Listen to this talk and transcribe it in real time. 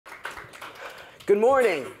Good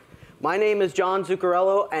morning. My name is John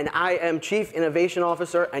Zuccarello, and I am Chief Innovation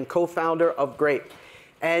Officer and co-founder of GR8PE.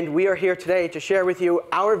 And we are here today to share with you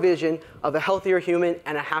our vision of a healthier human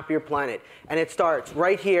and a happier planet. And it starts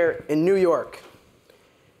right here in New York.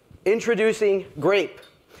 Introducing GR8PE,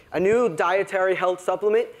 a new dietary health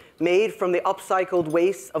supplement made from the upcycled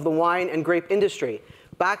waste of the wine and grape industry,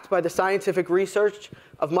 backed by the scientific research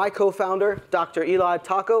of my co-founder, Dr. Elad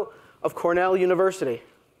Taco of Cornell University.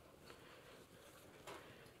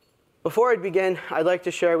 Before I begin, I'd like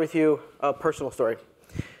to share with you a personal story.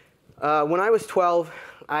 When I was 12,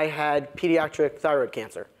 I had pediatric thyroid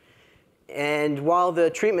cancer. And while the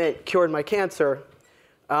treatment cured my cancer,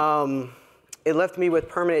 it left me with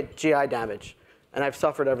permanent GI damage, and I've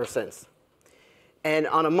suffered ever since. And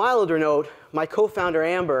on a milder note, my co-founder,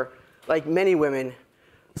 Amber, like many women,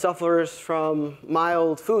 suffers from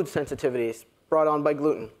mild food sensitivities brought on by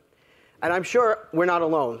gluten. And I'm sure we're not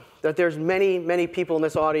alone, that there's many, many people in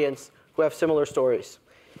this audience who have similar stories.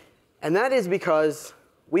 And that is because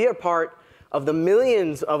we are part of the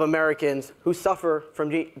millions of Americans who suffer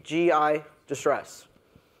from GI distress.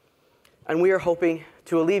 And we are hoping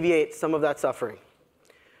to alleviate some of that suffering.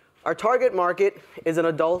 Our target market is an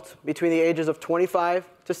adult between the ages of 25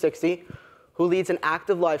 to 60 who leads an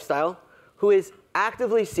active lifestyle, who is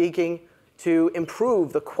actively seeking to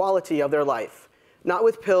improve the quality of their life, not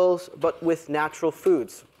with pills, but with natural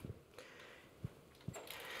foods.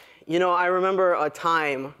 You know, I remember a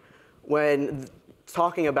time when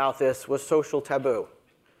talking about this was social taboo.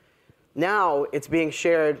 Now it's being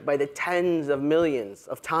shared by the tens of millions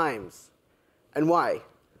of times. And why?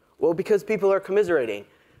 Well, because people are commiserating.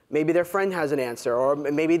 Maybe their friend has an answer, or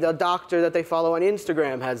maybe the doctor that they follow on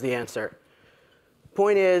Instagram has the answer.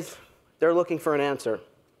 Point is, they're looking for an answer.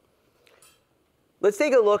 Let's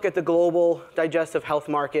take a look at the global digestive health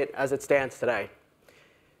market as it stands today.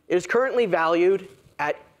 It is currently valued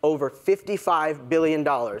at over $55 billion,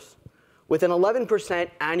 with an 11%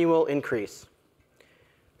 annual increase.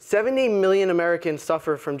 70 million Americans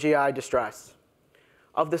suffer from GI distress.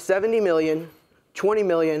 Of the 70 million, 20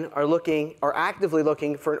 million are actively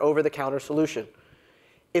looking for an over-the-counter solution.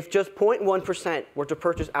 If just 0.1% were to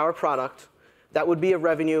purchase our product, that would be a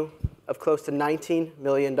revenue of close to $19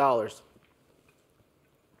 million.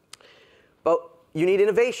 But you need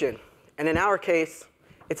innovation, and in our case,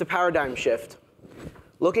 it's a paradigm shift.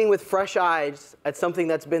 Looking with fresh eyes at something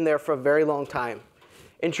that's been there for a very long time.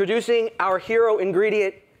 Introducing our hero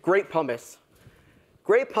ingredient, grape pomace.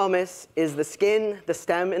 Grape pomace is the skin, the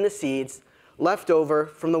stem, and the seeds left over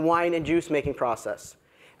from the wine and juice making process.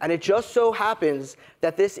 And it just so happens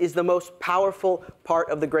that this is the most powerful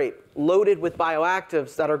part of the grape, loaded with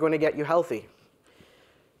bioactives that are going to get you healthy.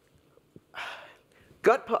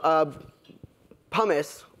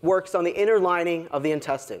 Pomace works on the inner lining of the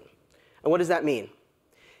intestine. And what does that mean?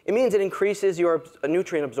 It means it increases your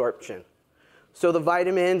nutrient absorption. So the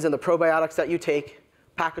vitamins and the probiotics that you take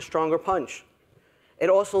pack a stronger punch. It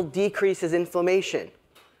also decreases inflammation.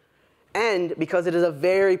 And because it is a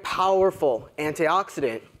very powerful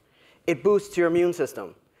antioxidant, it boosts your immune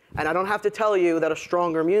system. And I don't have to tell you that a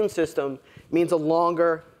stronger immune system means a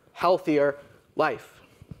longer, healthier life.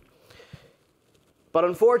 But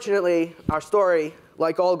unfortunately, our story,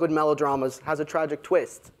 like all good melodramas, has a tragic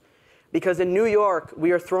twist. Because in New York,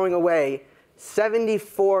 we are throwing away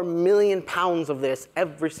 74 million pounds of this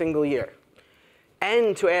every single year.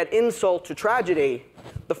 And to add insult to tragedy,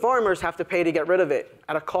 the farmers have to pay to get rid of it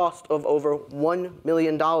at a cost of over $1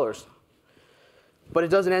 million. But it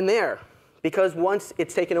doesn't end there, because once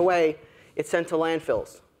it's taken away, it's sent to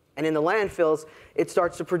landfills. And in the landfills, it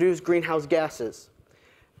starts to produce greenhouse gases.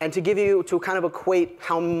 And to kind of equate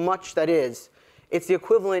how much that is, it's the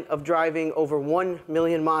equivalent of driving over 1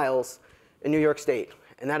 million miles in New York State.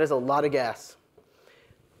 And that is a lot of gas.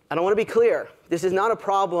 And I want to be clear, this is not a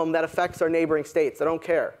problem that affects our neighboring states. I don't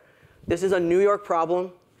care. This is a New York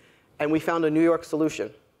problem, and we found a New York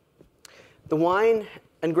solution. The wine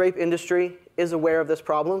and grape industry is aware of this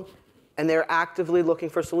problem, and they're actively looking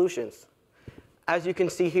for solutions, as you can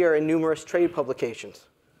see here in numerous trade publications.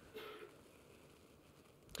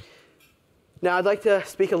 Now, I'd like to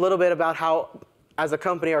speak a little bit about how, as a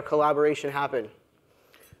company, our collaboration happened.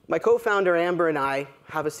 My co-founder, Amber, and I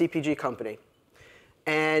have a CPG company.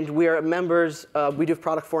 And we are members, we do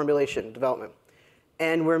product formulation development.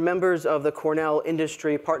 And we're members of the Cornell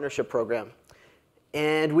Industry Partnership Program.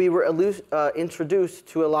 And we were introduced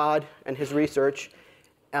to Elad and his research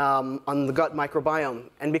on the gut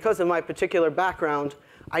microbiome. And because of my particular background,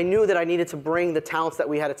 I knew that I needed to bring the talents that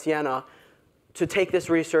we had at Sienna to take this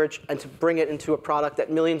research and to bring it into a product that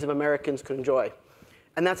millions of Americans could enjoy.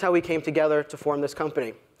 And that's how we came together to form this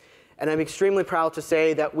company. And I'm extremely proud to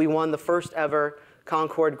say that we won the first ever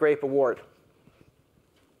Concord Grape Award.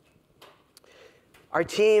 Our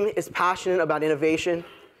team is passionate about innovation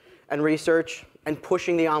and research and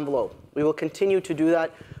pushing the envelope. We will continue to do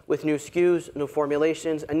that with new SKUs, new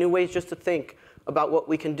formulations, and new ways just to think about what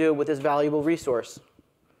we can do with this valuable resource.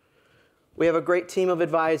 We have a great team of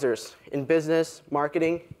advisors in business,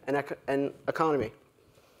 marketing, and economy.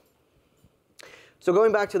 So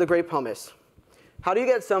going back to the grape pomace, how do you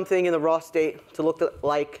get something in the raw state to look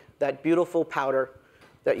like that beautiful powder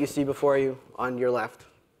that you see before you on your left?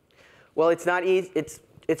 Well, it's not easy.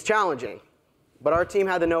 It's challenging, but our team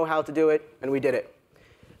had the know-how to do it, and we did it.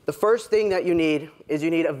 The first thing that you need is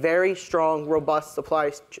you need a very strong, robust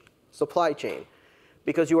supply chain,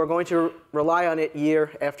 because you are going to rely on it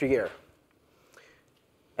year after year.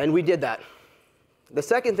 And we did that. The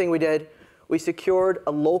second thing we did, we secured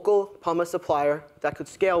a local pomace supplier that could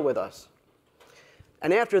scale with us.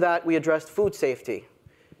 And after that, we addressed food safety.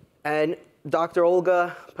 And Dr.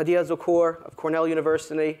 Olga Padilla-Zucor of Cornell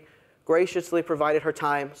University graciously provided her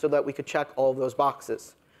time so that we could check all of those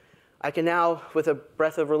boxes. I can now, with a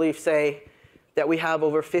breath of relief, say that we have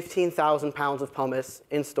over 15,000 pounds of pomace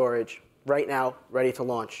in storage right now, ready to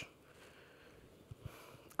launch.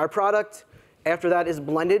 Our product, after that, is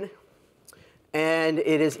blended, and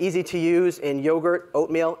it is easy to use in yogurt,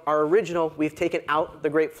 oatmeal. Our original, we've taken out the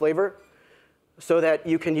grape flavor so that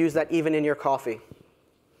you can use that even in your coffee.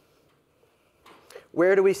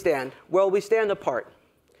 Where do we stand? Well, we stand apart.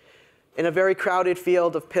 In a very crowded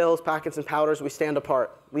field of pills, packets, and powders, we stand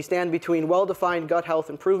apart. We stand between well-defined gut health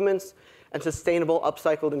improvements and sustainable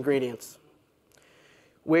upcycled ingredients.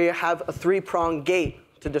 We have a three-pronged gate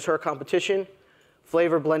to deter competition,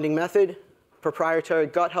 flavor blending method, proprietary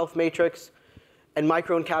gut health matrix, and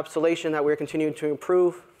microencapsulation that we're continuing to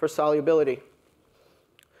improve for solubility.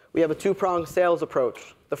 We have a two-pronged sales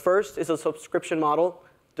approach. The first is a subscription model,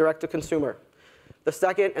 direct to consumer. The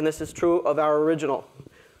second, and this is true of our original,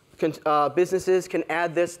 businesses can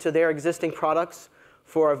add this to their existing products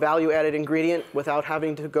for a value-added ingredient without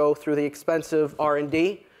having to go through the expensive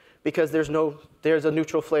R&D, because there's a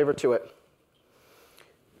neutral flavor to it.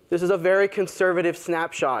 This is a very conservative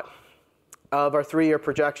snapshot of our 3-year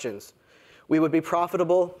projections. We would be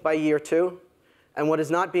profitable by year 2, and what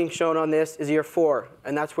is not being shown on this is year 4,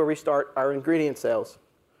 and that's where we start our ingredient sales.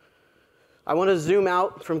 I want to zoom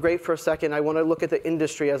out from grape for a second. I want to look at the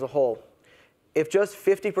industry as a whole. If just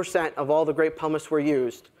 50% of all the grape pomace were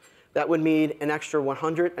used, that would mean an extra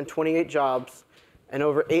 128 jobs and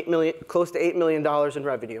over close to $8 million in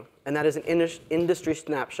revenue. And that is an industry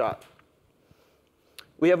snapshot.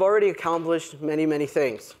 We have already accomplished many, many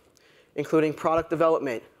things, including product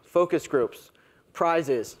development, focus groups,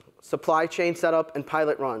 prizes, supply chain setup, and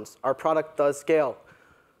pilot runs. Our product does scale.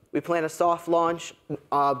 We plan a soft launch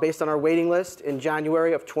based on our waiting list in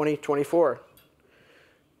January of 2024.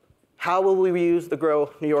 How will we use the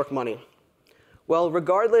Grow New York money? Well,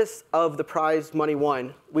 regardless of the prize money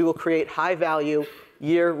won, we will create high-value,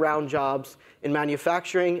 year-round jobs in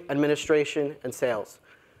manufacturing, administration, and sales.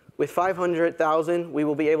 With $500,000, we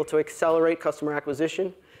will be able to accelerate customer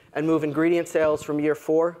acquisition and move ingredient sales from year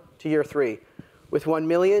 4 to year 3. With $1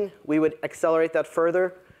 million, we would accelerate that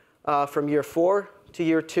further from year 4 to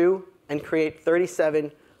year 2 and create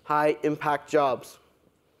 37 high-impact jobs.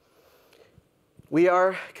 We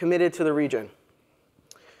are committed to the region.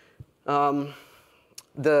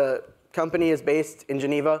 The company is based in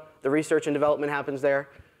Geneva. The research and development happens there.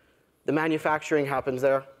 The manufacturing happens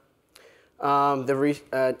there.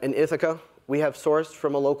 In Ithaca, we have sourced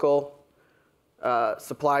from a local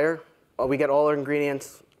supplier. We get all our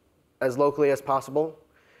ingredients as locally as possible.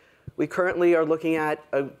 We currently are looking at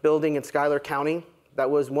a building in Schuyler County that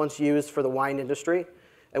was once used for the wine industry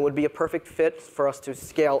and would be a perfect fit for us to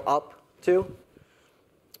scale up to.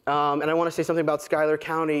 And I want to say something about Schuyler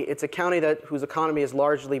County. It's a county whose economy is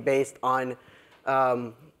largely based on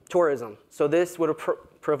tourism. So this would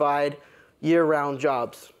provide year-round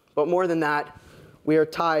jobs. But more than that, we are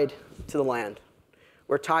tied to the land.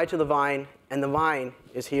 We're tied to the vine, and the vine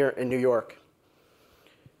is here in New York.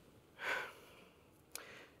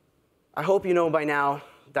 I hope you know by now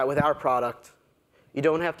that with our product, you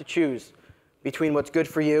don't have to choose between what's good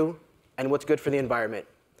for you and what's good for the environment.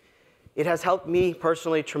 It has helped me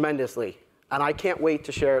personally tremendously, and I can't wait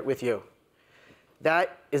to share it with you.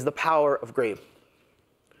 That is the power of grape.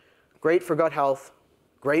 Great for gut health,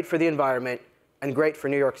 great for the environment, and great for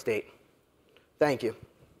New York State. Thank you.